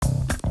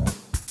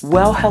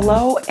Well,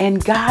 hello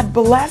and God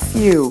bless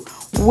you.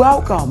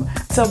 Welcome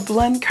to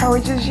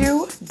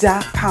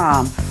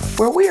BlenencouragesYou.com,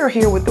 where we are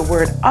here with the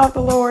word of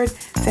the Lord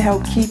to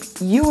help keep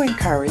you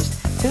encouraged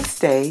to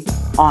stay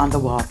on the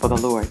wall for the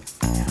Lord.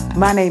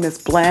 My name is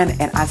Blen,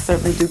 and I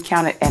certainly do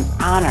count it an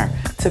honor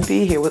to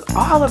be here with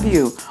all of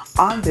you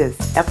on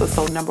this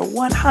episode number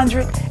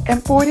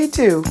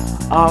 142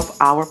 of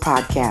our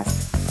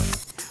podcast.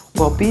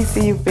 Well,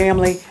 BCU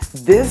family,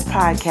 this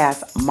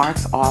podcast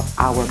marks off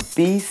our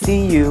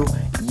BCU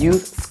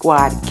Youth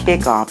Squad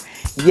kickoff.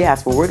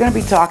 Yes, well, we're going to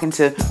be talking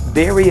to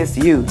various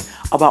youth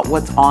about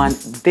what's on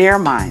their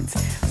minds.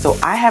 So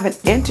I have an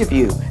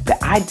interview that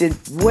I did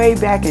way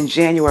back in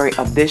January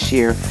of this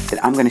year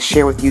that I'm going to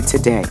share with you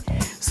today.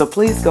 So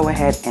please go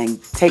ahead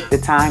and take the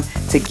time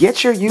to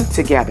get your youth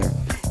together.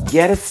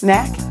 Get a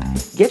snack,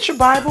 get your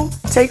Bible,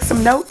 take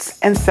some notes,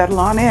 and settle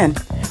on in.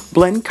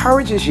 Blen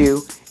Encourages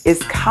You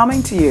is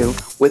coming to you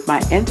with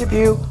my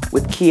interview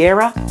with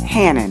Kiera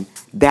Hannon.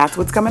 That's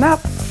what's coming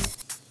up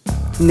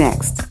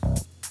next.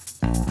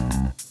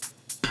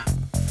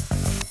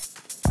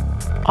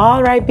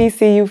 All right,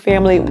 BCU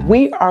family,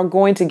 we are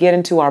going to get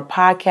into our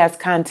podcast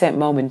content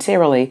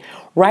momentarily.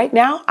 Right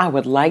now, I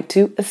would like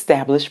to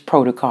establish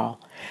protocol.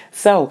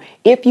 So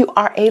if you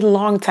are a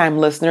longtime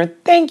listener,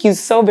 thank you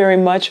so very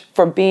much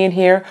for being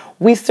here.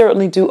 We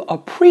certainly do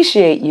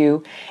appreciate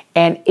you.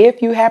 And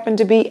if you happen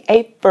to be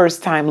a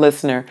first-time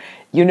listener,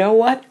 you know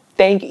what?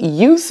 Thank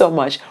you so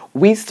much.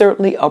 We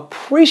certainly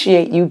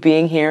appreciate you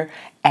being here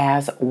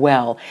as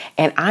well.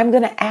 And I'm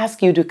going to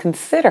ask you to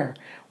consider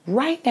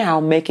right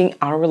now making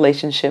our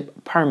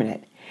relationship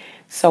permanent.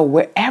 So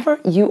wherever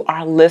you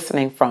are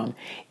listening from,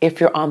 if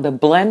you're on the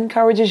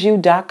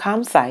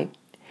BlenencouragesYou.com site,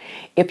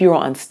 if you're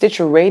on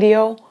Stitcher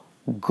Radio,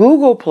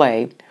 Google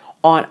Play,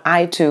 on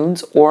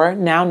iTunes, or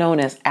now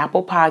known as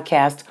Apple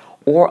Podcast,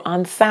 or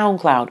on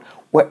SoundCloud,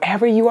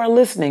 wherever you are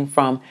listening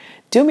from,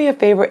 do me a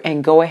favor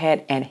and go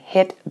ahead and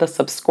hit the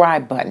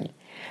subscribe button.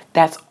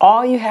 That's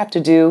all you have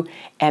to do,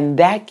 and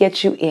that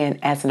gets you in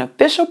as an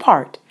official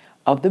part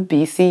of the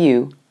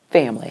BCU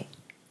family.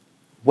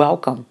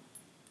 Welcome.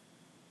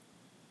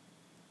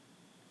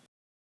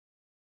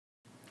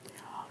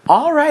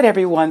 All right,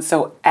 everyone.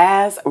 So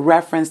as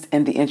referenced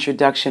in the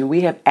introduction,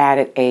 we have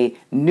added a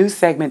new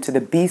segment to the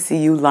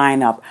BCU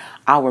lineup,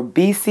 our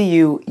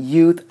BCU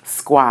Youth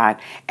Squad.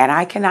 And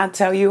I cannot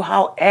tell you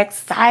how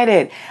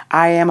excited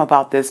I am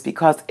about this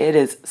because it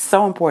is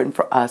so important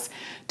for us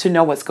to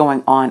know what's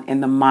going on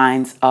in the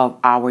minds of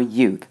our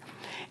youth.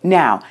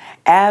 Now,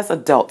 as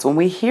adults, when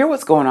we hear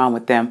what's going on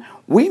with them,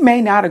 we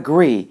may not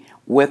agree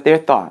with their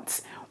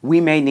thoughts. We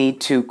may need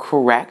to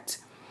correct.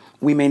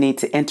 We may need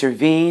to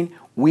intervene.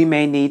 We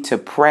may need to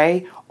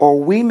pray, or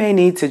we may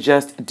need to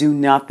just do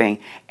nothing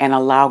and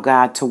allow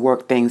God to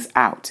work things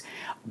out.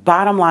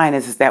 Bottom line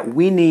is that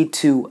we need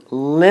to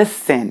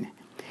listen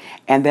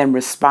and then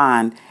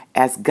respond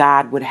as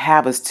God would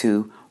have us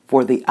to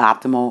for the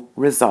optimal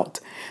result.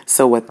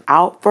 So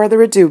without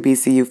further ado,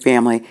 BCU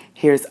family,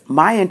 here's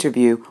my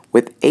interview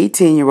with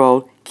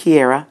 18-year-old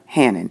Kiera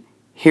Hannon.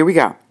 Here we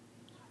go.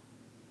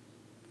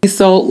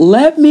 So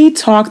let me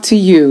talk to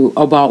you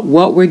about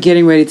what we're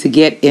getting ready to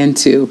get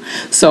into.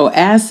 So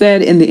as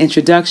said in the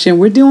introduction,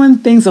 we're doing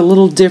things a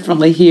little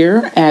differently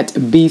here at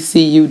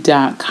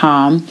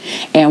BCU.com.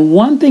 And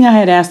one thing I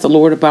had asked the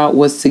Lord about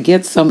was to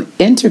get some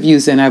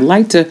interviews in. I'd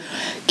like to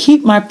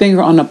keep my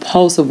finger on the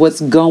pulse of what's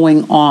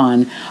going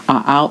on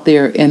out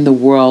there in the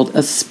world,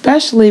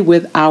 especially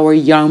with our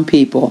young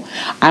people.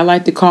 I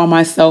like to call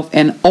myself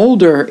an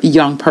older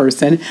young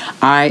person.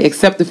 I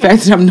accept the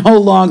fact that I'm no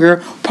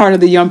longer part of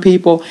the young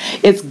people.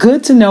 It's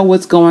good to know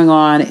what's going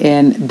on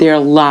in their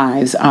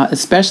lives,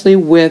 especially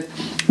with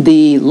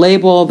the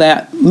label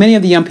that many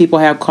of the young people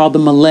have called the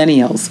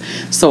millennials.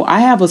 So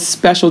I have a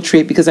special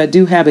treat because I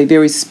do have a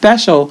very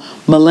special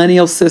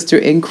millennial sister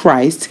in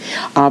Christ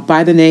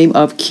by the name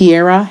of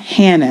Kiera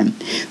Hannon.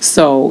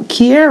 So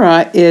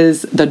Kiera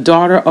is the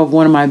daughter of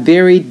one of my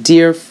very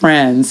dear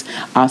friends,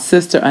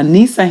 Sister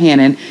Anissa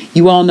Hannon.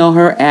 You all know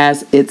her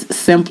as It's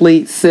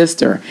Simply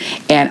Sister.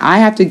 And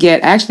I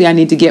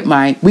need to get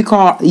we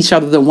call each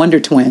other the Wonder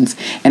Twins.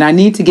 And I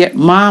need to get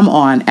Mom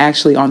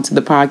onto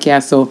the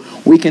podcast so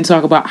we can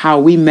talk about how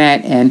we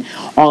met and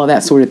all of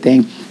that sort of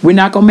thing. We're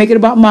not going to make it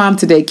about Mom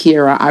today,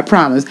 Kiera, I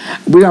promise.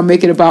 We're going to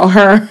make it about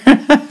her.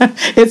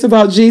 It's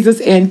about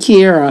Jesus and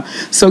Kiera.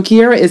 So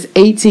Kiera is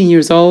 18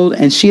 years old,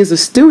 and she is a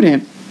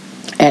student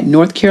at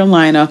North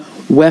Carolina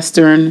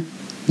Western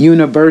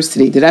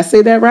University. Did I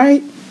say that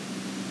right?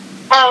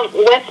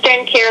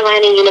 Western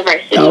Carolina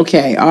University.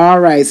 Okay, all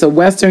right. So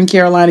Western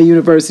Carolina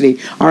University.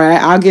 All right,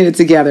 I'll get it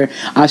together.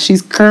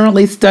 She's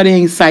currently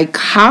studying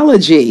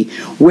psychology,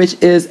 which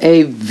is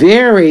a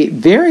very,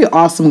 very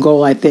awesome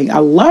goal, I think. I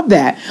love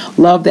that.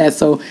 Love that.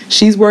 So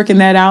she's working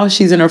that out.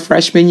 She's in her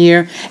freshman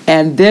year.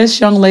 And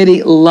this young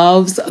lady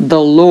loves the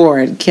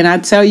Lord. Can I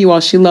tell you all,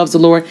 she loves the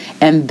Lord?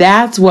 And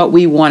that's what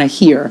we want to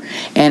hear.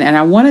 And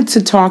I wanted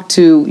to talk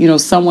to,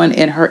 someone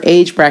in her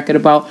age bracket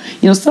about,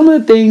 some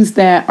of the things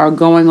that are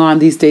going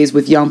on these days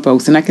with young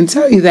folks. And I can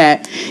tell you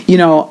that,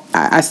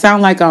 I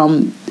sound like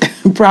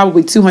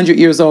probably 200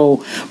 years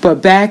old.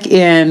 But back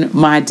in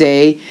my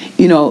day,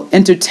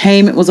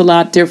 entertainment was a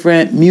lot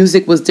different.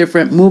 Music was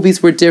different.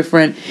 Movies were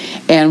different.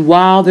 And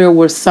while there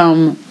were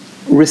some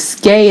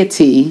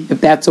risqueity,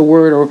 if that's a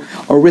word,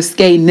 or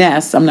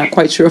risque-ness, I'm not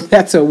quite sure if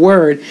that's a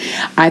word,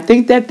 I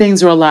think that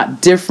things are a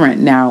lot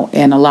different now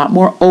and a lot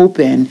more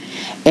open.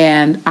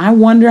 And I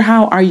wonder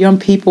how our young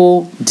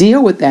people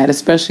deal with that,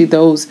 especially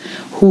those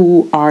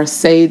who are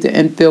saved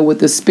and filled with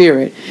the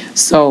Spirit.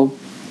 So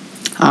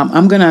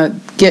I'm going to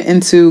get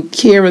into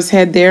Kiera's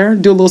head there,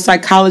 do a little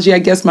psychology, I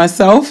guess,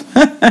 myself,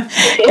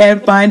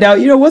 and find out,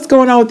 what's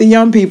going on with the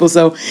young people.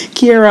 So,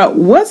 Kiera,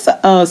 what's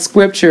a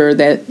scripture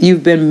that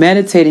you've been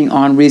meditating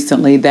on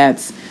recently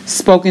that's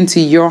spoken to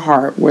your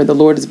heart, where the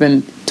Lord has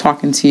been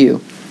talking to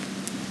you?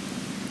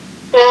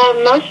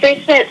 The most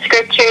recent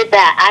scripture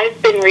that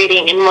I've been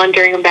reading and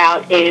wondering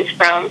about is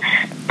from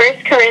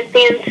 1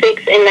 Corinthians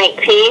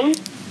 6:19,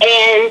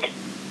 and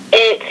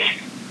it's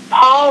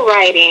Paul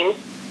writing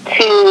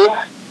to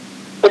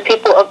the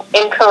people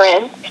in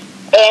Corinth,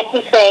 and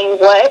he's saying,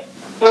 "What?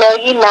 Know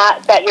ye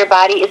not that your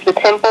body is the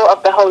temple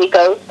of the Holy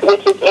Ghost,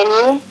 which is in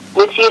you,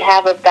 which you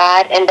have of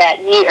God, and that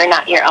ye are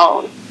not your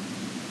own?"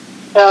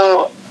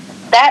 So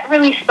that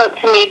really spoke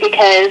to me,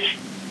 because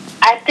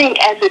I think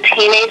as a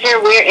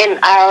teenager, we're in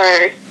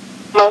our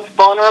most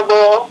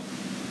vulnerable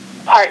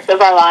parts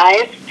of our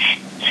lives.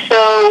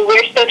 So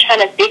we're still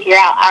trying to figure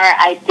out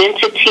our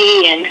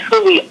identity and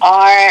who we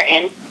are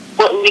and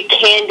what we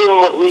can do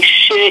and what we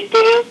should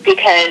do,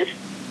 because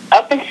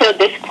up until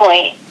this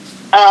point,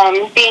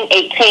 being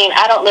 18,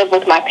 I don't live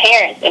with my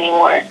parents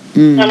anymore.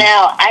 So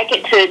now I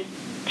get to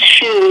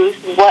choose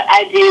what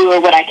I do or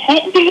what I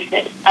can't do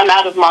since I'm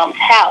out of mom's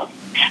house.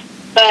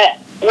 But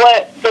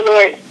what the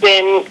Lord's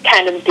been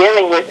kind of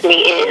dealing with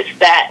me is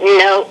that,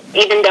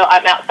 even though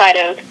I'm outside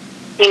of,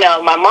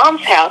 my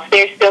mom's house,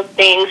 there's still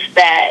things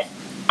that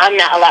I'm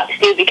not allowed to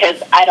do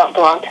because I don't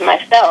belong to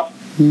myself.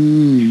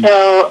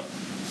 So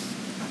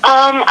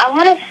I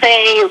want to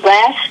say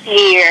last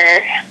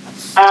year,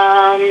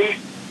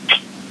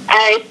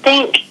 I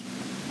think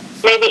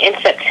maybe in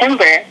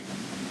September,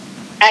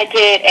 I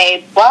did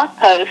a blog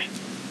post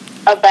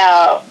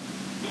about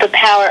the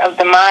power of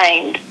the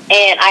mind,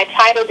 and I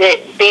titled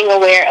it "Being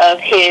Aware of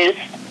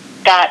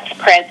God's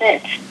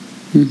Presence."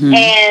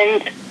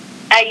 And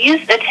I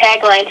used a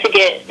tagline to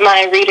get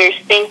my readers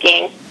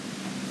thinking,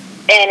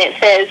 and it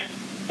says,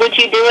 "Would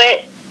you do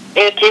it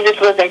if Jesus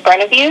was in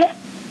front of you?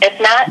 If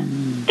not,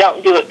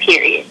 don't do it,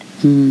 period."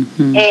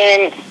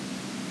 And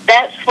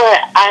that's where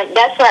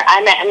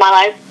I'm at in my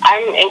life.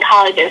 I'm in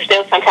college, and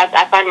still sometimes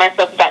I find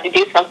myself about to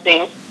do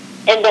something,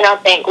 and then I'll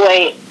think,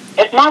 wait,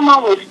 if my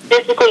mom was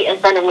physically in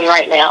front of me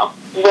right now,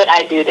 would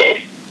I do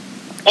this?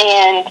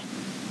 And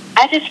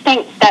I just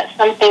think that's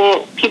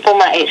something people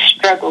my age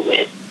struggle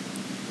with.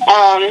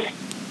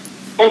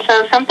 And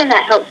so something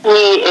that helps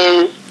me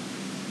is,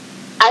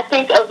 I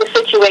think of the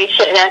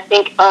situation, and I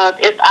think of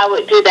if I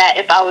would do that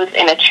if I was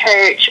in a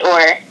church,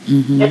 or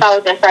if I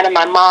was in front of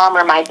my mom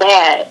or my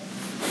dad.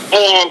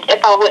 And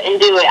if I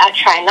wouldn't do it, I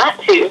try not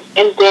to.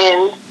 And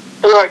then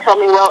the Lord told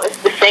me, well, it's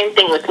the same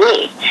thing with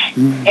me.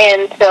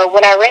 And so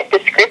when I read the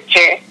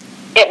scripture,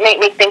 it made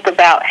me think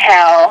about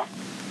how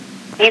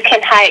you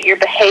can hide your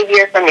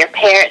behavior from your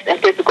parents and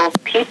physical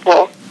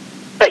people,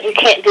 but you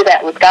can't do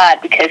that with God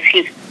because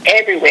He's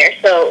everywhere.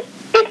 So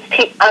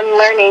I'm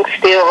learning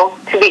still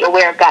to be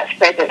aware of God's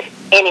presence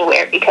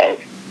anywhere, because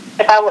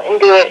if I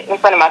wouldn't do it in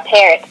front of my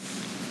parents,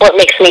 what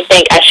makes me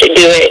think I should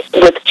do it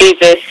with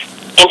Jesus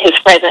and His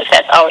presence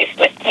that's always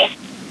with me?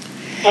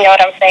 You know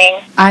what I'm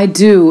saying? I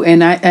do,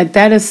 and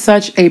that is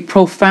such a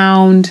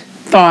profound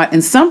thought,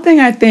 and something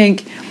I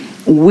think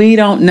we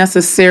don't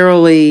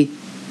necessarily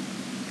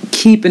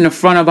keep in the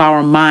front of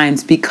our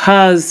minds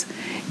because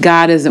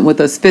God isn't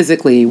with us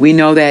physically. We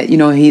know that,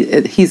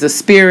 He's a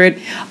spirit.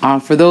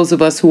 For those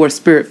of us who are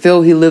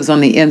spirit-filled, He lives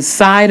on the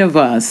inside of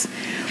us.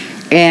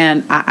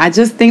 And I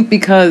just think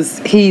because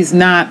He's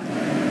not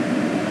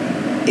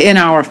in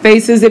our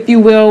faces, if you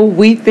will,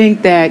 we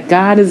think that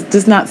God is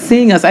just not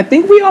seeing us. I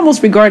think we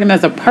almost regard Him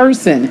as a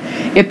person,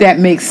 if that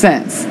makes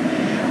sense.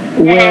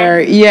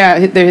 Where,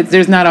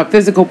 there's not a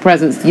physical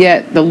presence,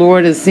 yet the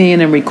Lord is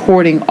seeing and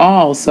recording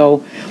all.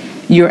 So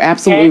you're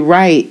absolutely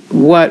right.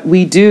 What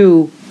we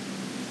do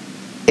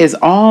is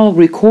all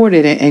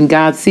recorded, and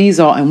God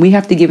sees all, and we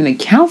have to give an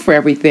account for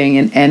everything.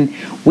 And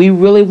we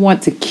really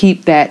want to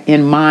keep that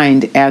in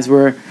mind as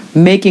we're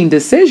making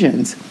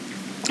decisions,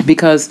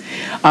 because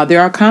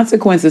there are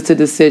consequences to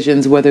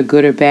decisions, whether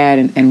good or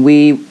bad, and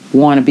we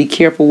want to be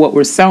careful what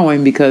we're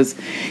sowing, because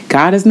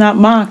God is not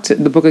mocked.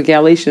 The book of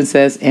Galatians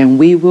says, and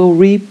we will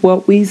reap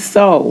what we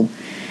sow.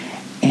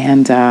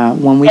 And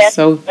when we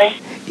sow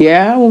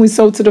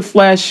to the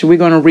flesh, we're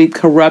going to reap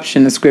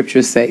corruption, the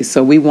scriptures say.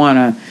 So we want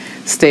to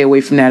stay away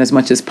from that as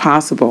much as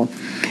possible.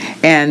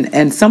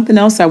 And something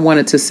else I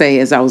wanted to say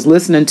as I was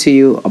listening to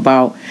you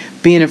about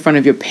being in front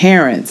of your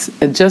parents,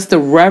 just the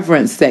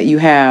reverence that you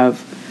have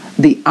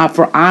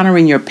for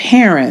honoring your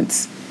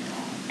parents,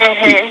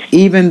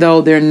 even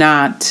though they're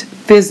not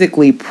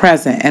physically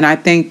present. And I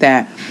think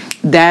that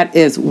that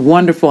is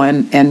wonderful.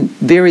 And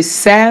very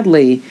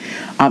sadly,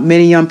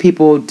 many young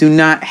people do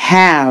not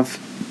have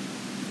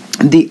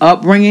the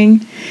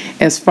upbringing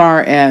as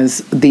far as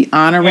the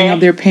honoring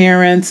of their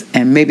parents,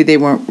 and maybe they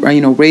weren't,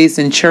 raised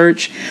in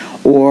church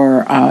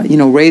or,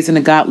 raised in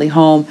a godly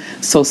home.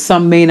 So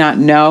some may not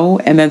know,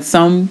 and then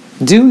some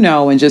do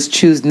know and just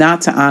choose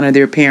not to honor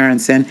their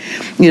parents. And,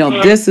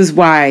 this is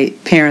why,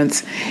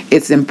 parents,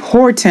 it's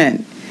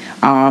important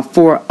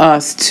for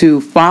us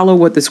to follow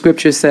what the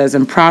scripture says.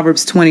 In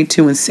Proverbs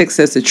 22:6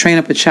 says to train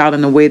up a child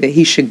in the way that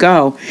he should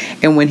go,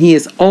 and when he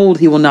is old,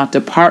 he will not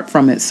depart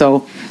from it.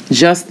 So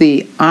just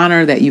the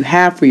honor that you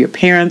have for your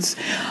parents,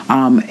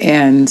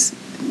 and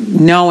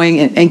knowing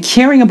and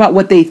caring about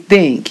what they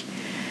think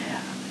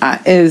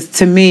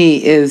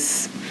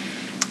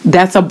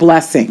that's a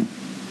blessing.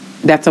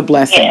 That's a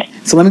blessing. Yeah.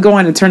 So let me go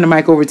on and turn the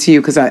mic over to you,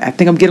 because I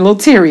think I'm getting a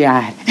little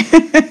teary-eyed.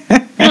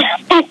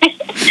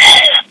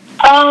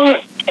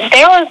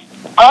 There was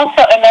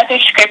also another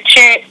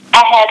scripture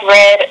I had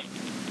read,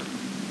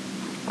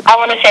 I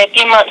want to say a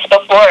few months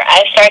before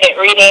I started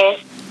reading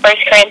 1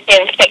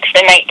 Corinthians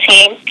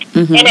 6:19.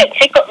 And it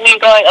tickled me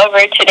going over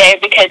it today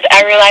because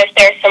I realized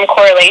there are some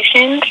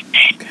correlations.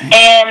 Okay.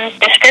 And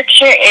the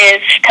scripture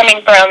is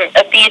coming from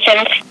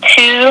Ephesians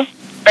 2,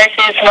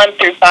 verses 1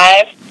 through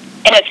 5.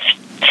 And it's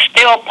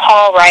still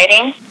Paul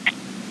writing.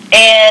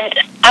 And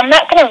I'm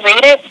not going to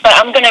read it, but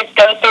I'm going to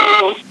go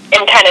through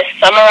and kind of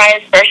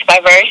summarize verse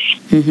by verse,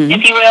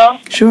 if you will.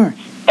 Sure.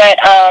 But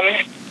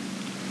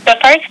the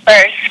first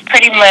verse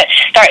pretty much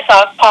starts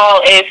off,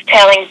 Paul is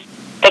telling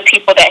the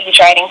people that he's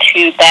writing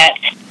to that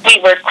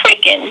we were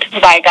quickened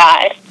by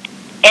God.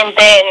 And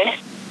then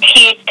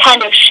he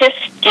kind of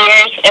shifts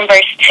gears in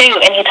verse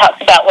 2, and he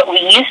talks about what we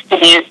used to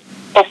do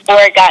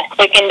before God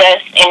quickened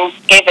us and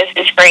gave us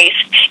His grace.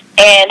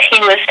 And he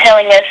was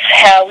telling us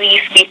how we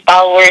used to be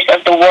followers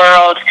of the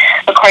world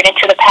according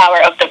to the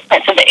power of the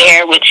prince of the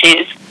air, which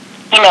is,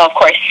 of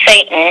course,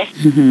 Satan.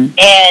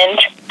 And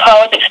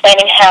Paul was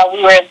explaining how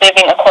we were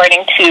living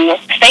according to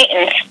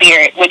Satan's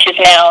spirit, which is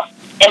now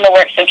in the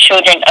works of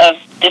children of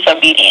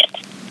disobedience,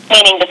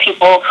 meaning the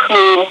people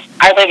who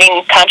are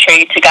living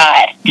contrary to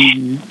God.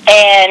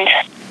 And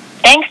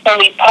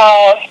thankfully,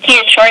 Paul, he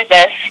assures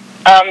us,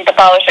 the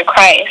followers of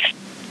Christ,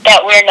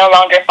 that we're no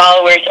longer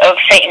followers of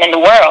Satan in the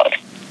world.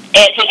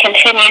 And he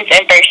continues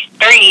in verse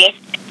 3,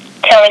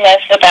 telling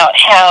us about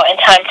how in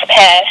times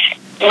past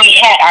we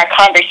had our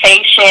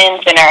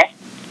conversations and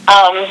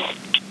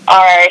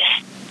our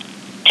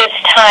just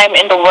time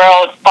in the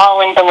world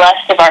following the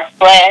lust of our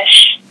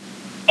flesh,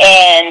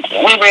 and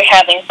we were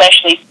having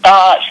fleshly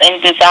thoughts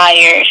and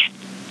desires.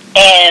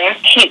 And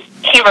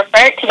he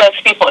referred to those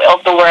people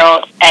of the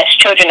world as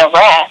children of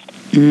wrath.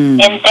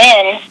 And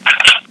then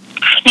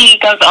he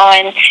goes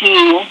on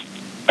to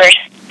verse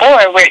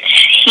 4,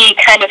 which he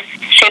kind of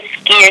shifts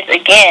gears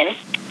again,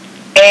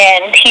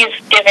 and he's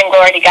giving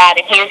glory to God,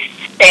 and he's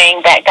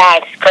saying that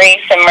God's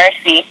grace and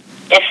mercy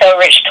is so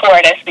rich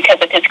toward us because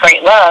of His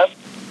great love.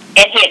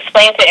 And he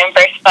explains it in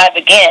verse 5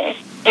 again.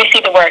 We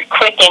see the word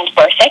quickened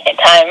for a second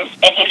time,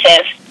 and he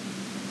says,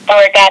 for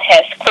God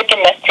has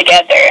quickened us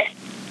together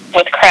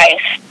with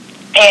Christ.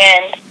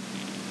 And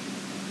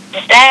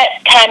that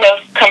kind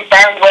of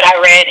confirmed what I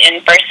read in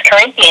 1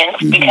 Corinthians,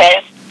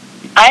 because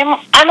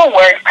I'm a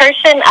word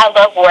person. I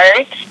love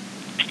words.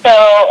 So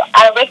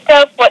I looked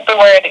up what the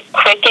word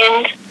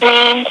quickened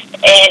means,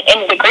 and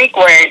in the Greek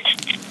words,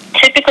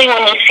 typically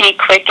when you see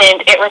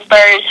quickened, it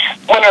refers,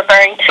 when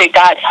referring to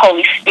God's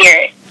Holy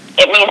Spirit,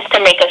 it means to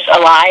make us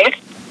alive,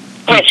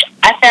 which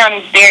I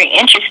found very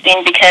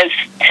interesting, because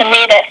to me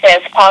that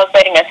says Paul's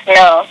letting us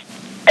know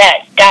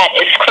that God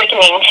is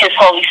quickening His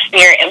Holy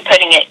Spirit and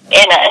putting it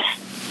in us,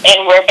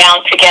 and we're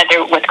bound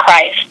together with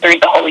Christ through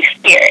the Holy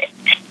Spirit.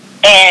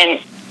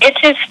 And it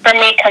just, for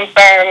me,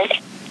 confirmed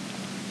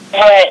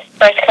what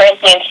 1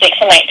 Corinthians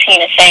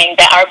 6:19 is saying,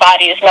 that our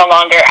body is no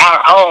longer our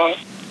own.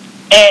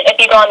 And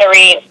if you go on to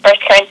read 1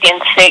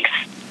 Corinthians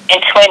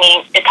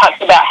 6:20, it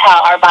talks about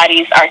how our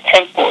bodies are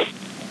temples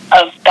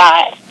of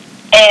God.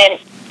 And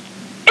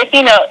if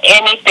you know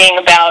anything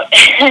about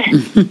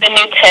the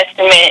New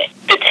Testament,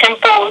 the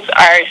temples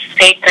are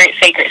sacred,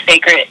 sacred,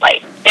 sacred.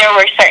 Like, there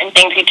were certain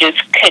things you just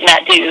could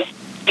not do,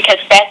 because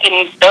back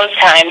in those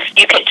times,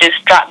 you could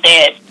just drop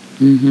dead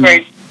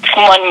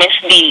for one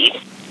misdeed,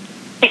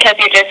 because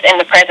you're just in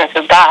the presence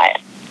of God.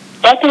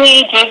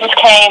 Luckily, Jesus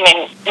came,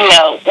 and,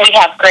 we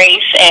have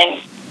grace,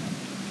 and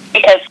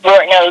because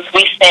Lord knows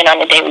we sin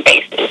on a daily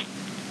basis.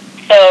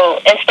 So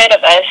instead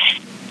of us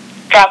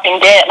dropping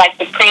dead like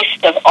the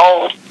priests of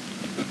old,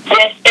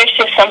 there's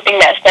just something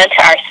that's done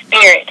to our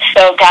spirit.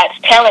 So God's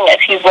telling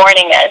us, He's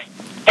warning us,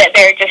 that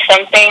there are just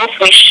some things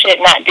we should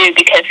not do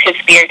because His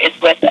Spirit is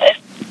with us.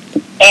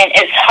 And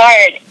it's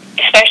hard,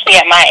 especially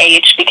at my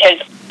age, because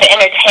the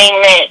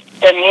entertainment,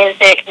 the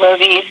music,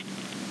 movies,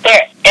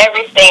 they're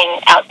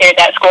everything out there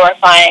that's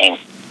glorifying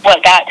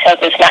what God tells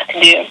us not to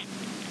do.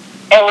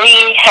 And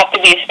we have to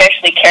be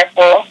especially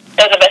careful,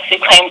 those of us who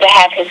claim to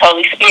have His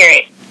Holy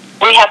Spirit.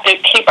 We have to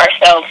keep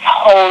ourselves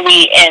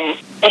holy and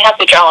we have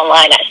to draw a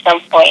line at some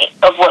point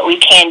of what we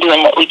can do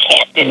and what we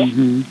can't do.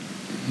 Mm-hmm.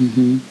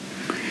 Mm-hmm.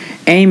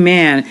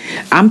 Amen.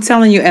 I'm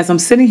telling you, as I'm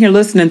sitting here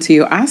listening to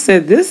you, I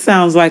said, this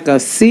sounds like a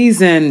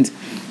seasoned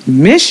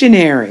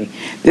missionary.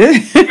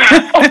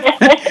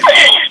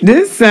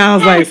 This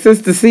sounds like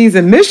Sister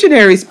Seasoned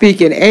missionary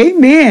speaking.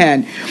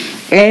 Amen.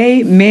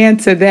 Amen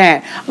to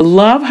that.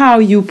 Love how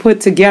you put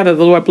together,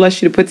 the Lord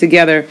bless you to put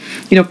together,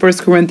 1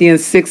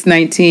 Corinthians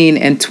 6:19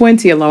 and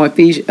 20, along with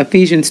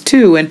Ephesians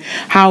 2, and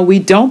how we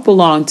don't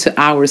belong to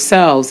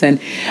ourselves. And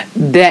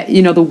that,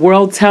 the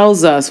world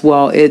tells us,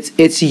 well,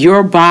 it's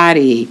your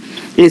body,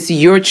 it's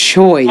your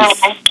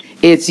choice,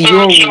 it's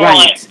your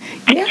right.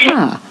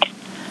 Yeah.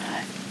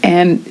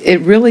 And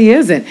it really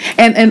isn't.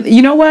 And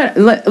you know what?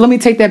 Let me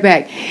take that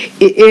back.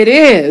 It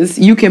is.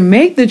 You can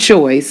make the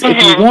choice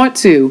if you want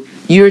to.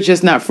 You're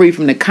just not free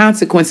from the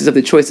consequences of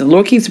the choice. And the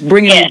Lord keeps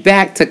bringing you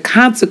back to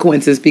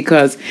consequences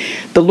because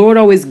the Lord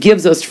always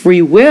gives us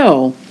free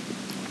will.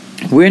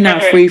 We're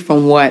not free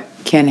from what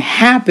can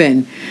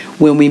happen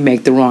when we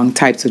make the wrong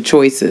types of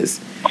choices.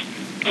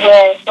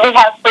 Yes, we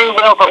have free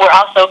will, but we're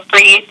also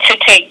free to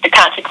take the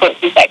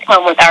consequences that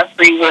come with our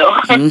free will.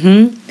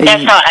 Mm-hmm.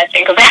 That's how I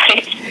think about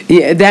it.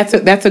 Yeah,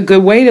 that's a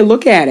good way to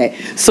look at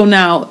it. So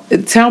now,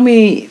 tell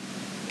me,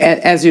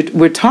 as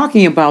we're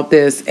talking about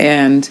this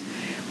and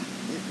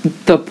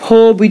the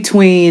pull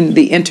between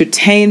the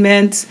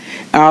entertainment,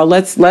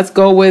 let's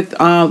go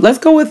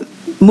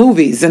with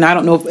movies. And I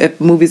don't know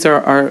if movies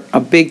are a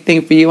big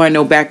thing for you. I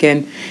know back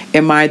in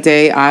my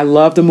day, I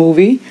loved a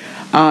movie.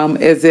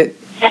 Is it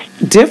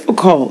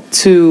difficult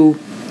to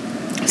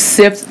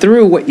sift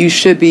through what you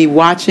should be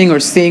watching or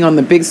seeing on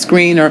the big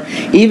screen, or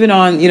even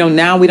on,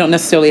 now we don't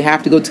necessarily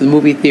have to go to the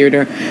movie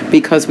theater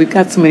because we've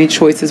got so many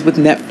choices with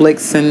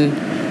Netflix and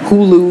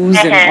Hulu's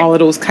and all of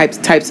those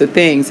types of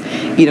things,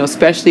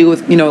 especially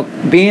with,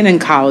 being in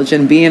college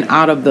and being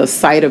out of the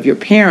sight of your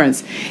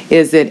parents.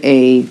 Is it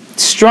a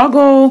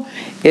struggle?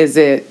 Is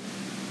it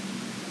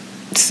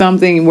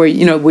something where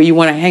you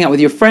want to hang out with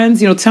your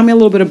friends? Tell me a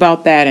little bit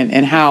about that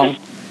and how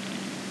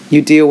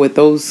you deal with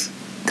those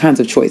kinds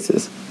of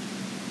choices.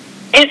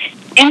 It's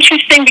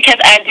interesting because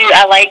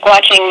I like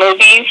watching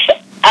movies.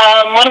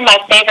 One of my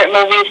favorite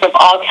movies of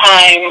all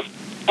time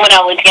when I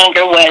was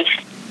younger was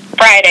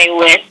Friday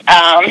with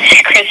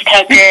Chris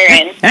Tucker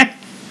and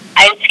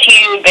Ice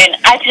Cube, and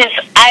I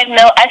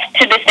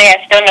to this day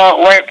I still know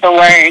it word for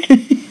word.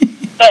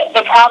 But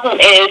the problem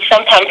is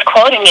sometimes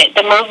quoting it.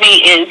 The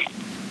movie is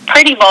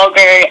pretty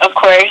vulgar. Of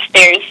course,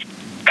 there's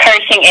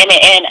cursing in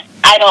it, and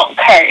I don't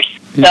curse,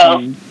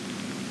 so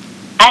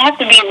I have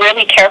to be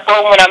really careful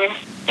when I'm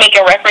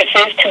making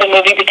references to the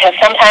movie because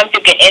sometimes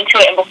you get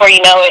into it and before you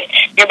know it,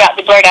 you're about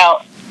to blurt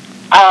out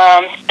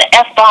the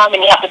F-bomb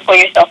and you have to pull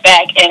yourself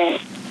back, and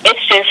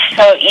it's just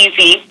so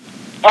easy.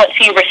 Once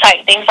you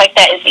recite things like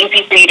that, it's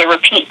easy for you to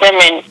repeat them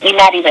and you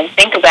not even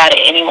think about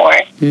it anymore.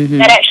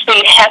 That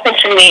actually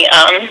happened to me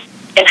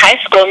in high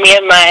school. Me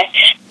and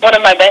one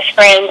of my best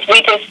friends,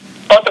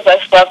 both of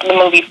us loved the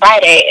movie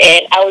Friday,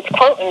 and I was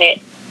quoting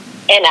it.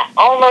 And I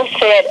almost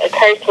said a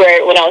curse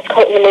word when I was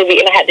quoting the movie,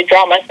 and I had to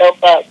draw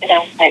myself up. And I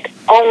was like,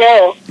 "Oh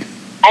no!"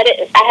 I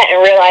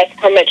hadn't realized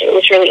how much it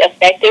was really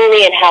affecting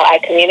me and how I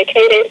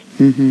communicated.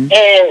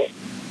 And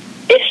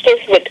it's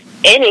just with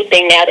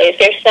anything nowadays.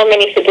 There's so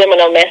many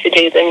subliminal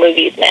messages in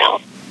movies now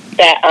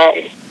that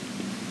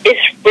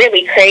it's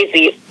really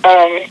crazy.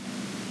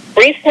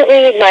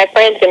 Recently, my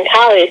friends in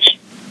college,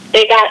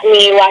 they got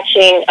me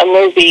watching a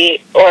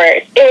movie, or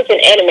it was an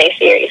anime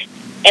series.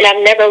 And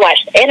I've never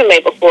watched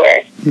anime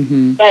before.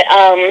 But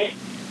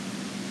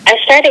I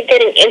started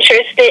getting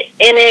interested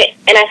in it,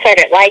 and I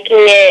started liking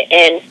it,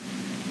 and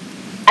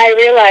I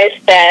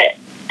realized that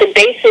the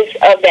basis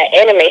of that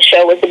anime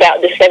show was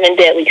about the 7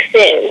 deadly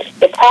sins.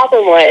 The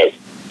problem was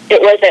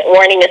it wasn't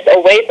warning us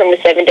away from the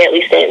 7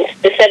 deadly sins.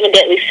 The 7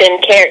 deadly sin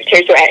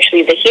characters were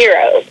actually the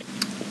heroes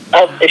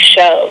of the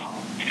show.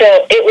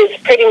 So it was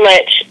pretty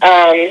much,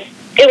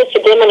 it was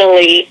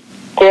subliminally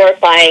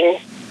glorifying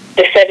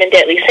the 7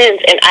 deadly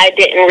sins, and I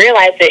didn't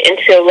realize it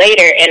until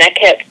later, and I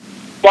kept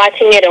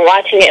watching it and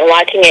watching it and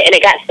watching it, and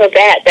it got so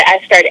bad that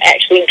I started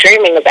actually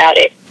dreaming about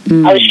it.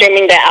 I was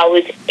dreaming that I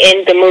was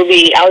in the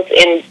movie, I was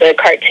in the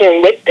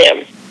cartoon with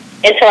them,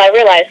 until I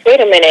realized,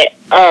 wait a minute,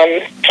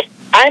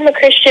 I'm a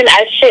Christian,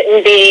 I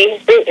shouldn't be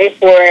rooting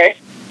for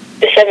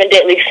the 7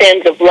 deadly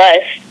sins of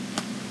lust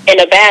in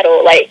a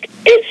battle. Like,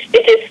 it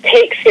just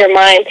takes your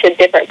mind to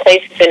different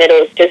places, and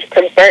it'll just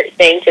pervert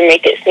things and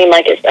make it seem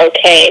like it's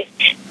okay.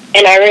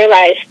 And I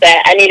realized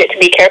that I needed to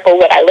be careful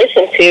what I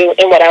listened to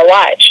and what I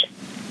watched.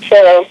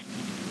 So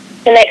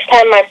the next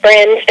time my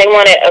friends, they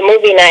wanted a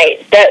movie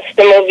night, that was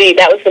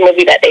the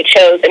movie that they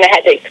chose, and I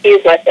had to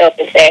excuse myself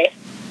and say,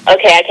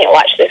 okay, I can't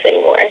watch this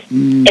anymore.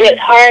 And it's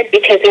hard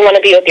because you want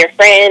to be with your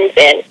friends,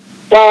 and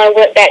while I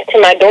went back to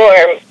my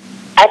dorm,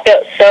 I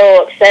felt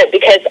so upset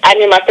because I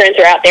knew my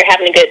friends were out there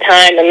having a good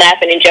time and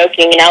laughing and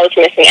joking, and I was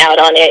missing out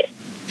on it.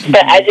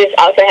 But I just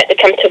also had to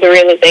come to the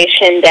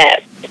realization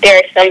that there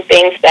are some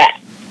things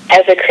that,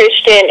 as a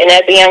Christian and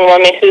as a young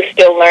woman who's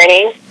still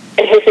learning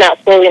and who's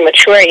not fully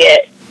mature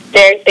yet,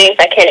 there are things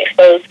I can't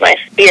expose my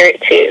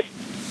spirit to.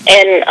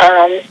 And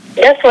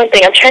that's one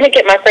thing I'm trying to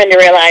get my friend to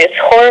realize.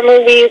 Horror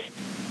movies,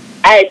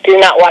 I do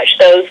not watch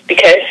those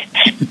because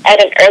at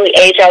an early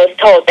age I was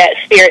told that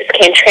spirits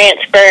can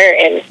transfer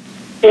and,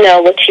 you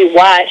know, what you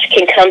watch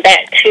can come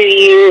back to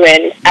you.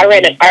 And I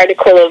read an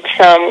article of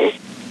some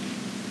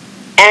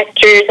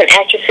actors and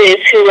actresses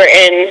who were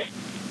in,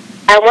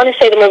 I want to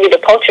say the movie The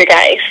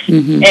Poltergeist,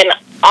 and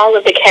all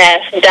of the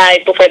cast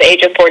died before the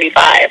age of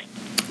 45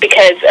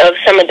 because of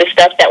some of the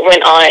stuff that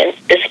went on,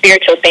 the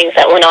spiritual things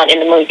that went on in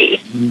the movie.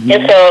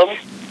 And so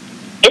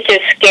it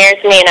just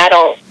scares me, and I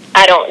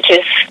don't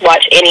just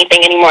watch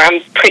anything anymore.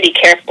 I'm pretty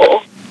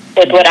careful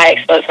with what I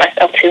expose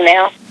myself to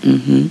now.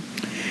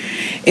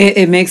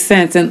 It makes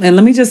sense. And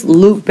let me just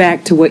loop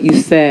back to what you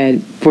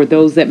said for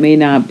those that may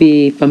not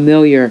be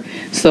familiar.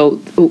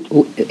 So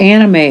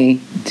anime,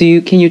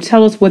 can you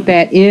tell us what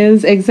that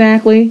is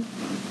exactly?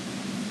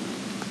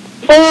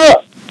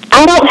 Well,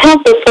 I don't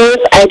have the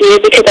first idea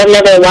because I've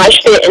never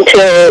watched it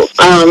until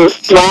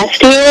last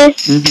year.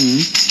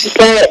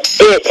 But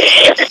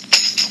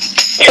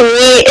to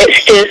me,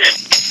 it's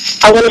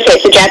just, I want to say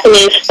it's a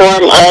Japanese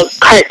form of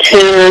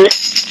cartoon.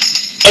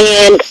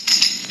 And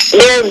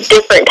there are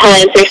different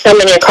kinds. There's so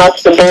many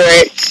across the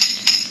board.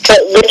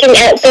 But looking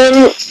at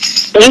them,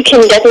 you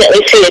can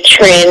definitely see a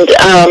trend.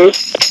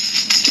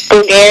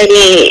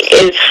 Vulgarity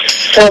is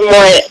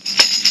somewhat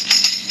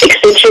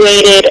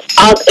accentuated.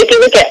 If you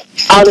look at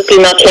all the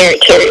female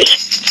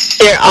characters,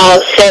 they're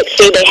all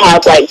sexy. They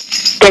have, like,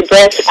 their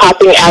breasts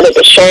popping out of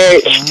the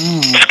shirts.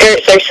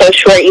 Skirts are so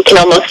short you can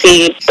almost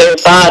see their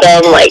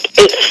bottom. Like,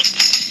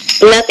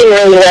 it's nothing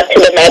really left to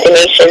the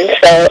imagination.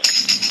 So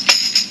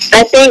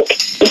I think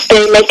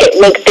they make it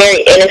look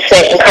very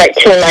innocent and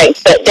cartoon-like,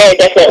 but there are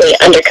definitely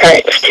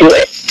undercurrents to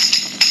it.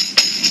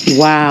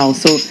 Wow.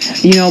 So,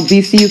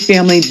 BCU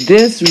family,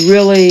 this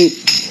really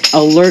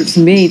alerts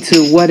me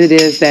to what it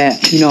is that,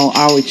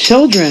 our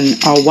children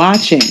are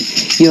watching.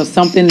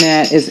 Something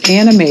that is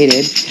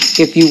animated,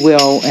 if you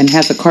will, and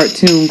has a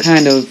cartoon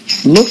kind of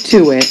look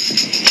to it,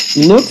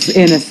 looks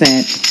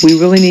innocent. We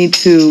really need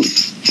to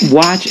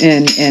watch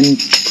and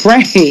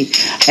pray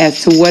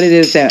as to what it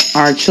is that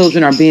our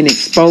children are being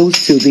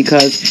exposed to,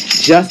 because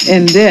just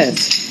in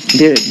this,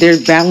 they're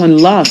battling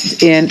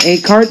lust in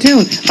a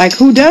cartoon. Like,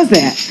 who does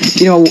that?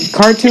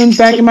 Cartoons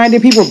back in my day,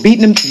 people were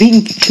beating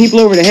people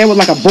over the head with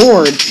like a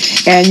board,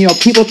 and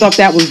people thought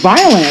that was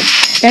violent,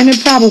 and it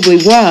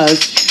probably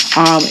was.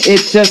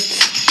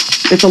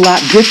 It's a lot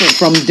different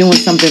from doing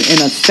something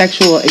in a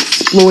sexual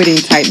exploiting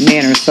type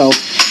manner. So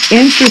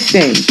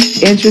interesting.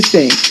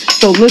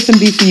 So listen,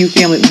 BCU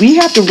family, we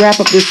have to wrap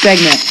up this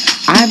segment.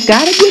 I've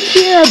got to get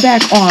Kiara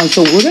back on,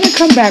 so we're going to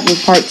come back with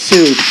part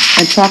 2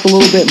 and talk a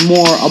little bit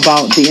more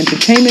about the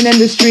entertainment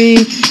industry,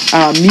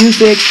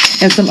 music,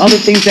 and some other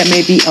things that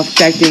may be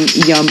affecting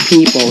young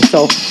people.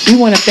 So we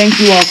want to thank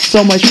you all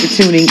so much for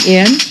tuning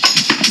in.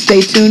 Stay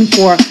tuned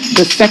for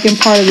the second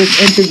part of this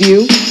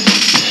interview.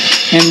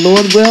 And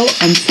Lord will,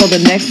 until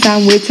the next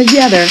time we're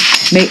together,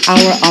 may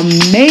our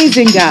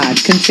amazing God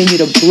continue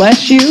to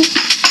bless you,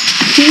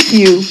 keep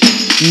you,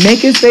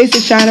 make his face to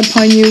shine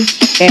upon you,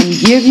 and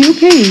give you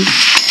peace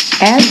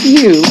as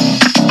you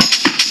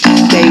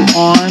stay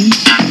on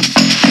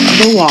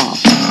the wall.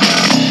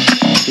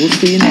 We'll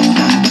see you next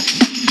time.